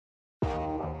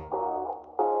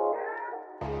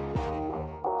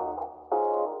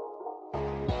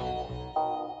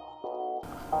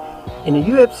In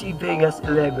UFC Vegas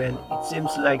 11, it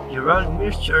seems like GERALD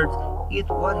Meerschaert did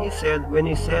what he said when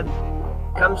he said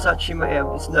Khamzat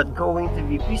Chimaev is not going to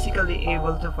be physically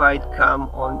able to fight Kham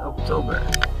on October.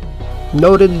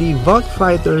 Notably, both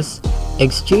fighters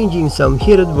exchanging some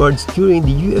heated words during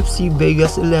the UFC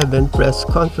Vegas 11 press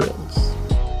conference.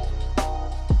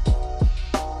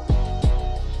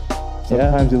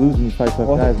 Sometimes you lose when you fight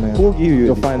tough guys, man. Who'll give you?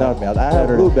 You'll find out, belt. I have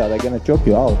blue belt. I'm gonna choke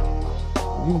you out.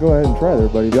 You can go ahead and try there,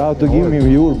 buddy. You have to give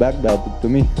me your black belt to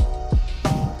me.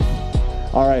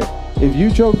 All right. If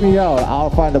you choke me out, I'll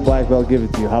find a black belt, give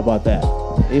it to you. How about that?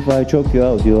 If I choke you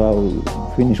out, you will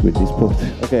finish with this sport.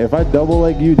 Okay. If I double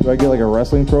leg you, do I get like a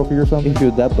wrestling trophy or something? If you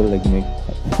double leg me,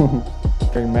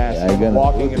 very massive. Yeah,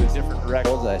 walking in a different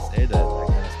direction. Suppose I say that, I'm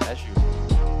gonna smash you.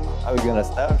 How are you gonna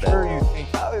stop that? Sure, you think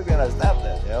How are you gonna stop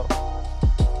that, yo?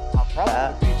 I'll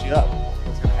probably beat you up.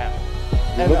 What's gonna happen?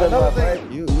 You look at my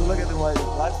fight, you look at my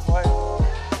last fight.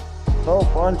 No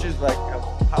punches, like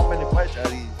how many fights are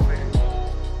these?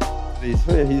 He's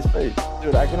fake.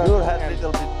 Dude, I can Your head a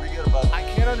little bit bigger, but I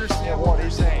can't understand what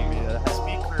you're saying.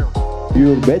 Speak clearly.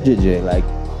 you're BJJ, like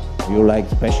you like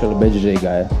special BJJ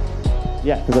guy.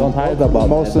 Yeah. Don't hide about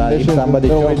most that. If submissions somebody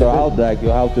in choke you middleweight out, like you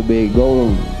have to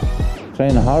go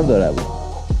train harder.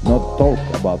 Not talk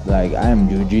about like I'm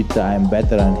jiu-jitsu, I'm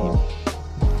better than him.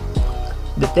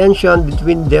 The tension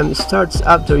between them starts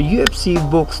after UFC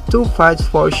books 2 fights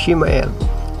for Chimaev,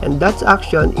 and that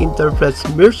action interprets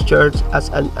Meerschaert as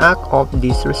an act of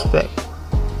disrespect.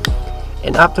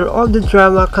 And after all the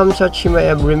drama, Khamzat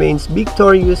Chimaev remains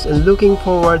victorious and looking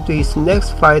forward to his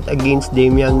next fight against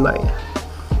Demian Maia.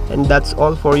 And that's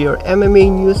all for your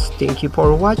MMA news. Thank you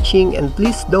for watching, and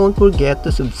please don't forget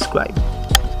to subscribe.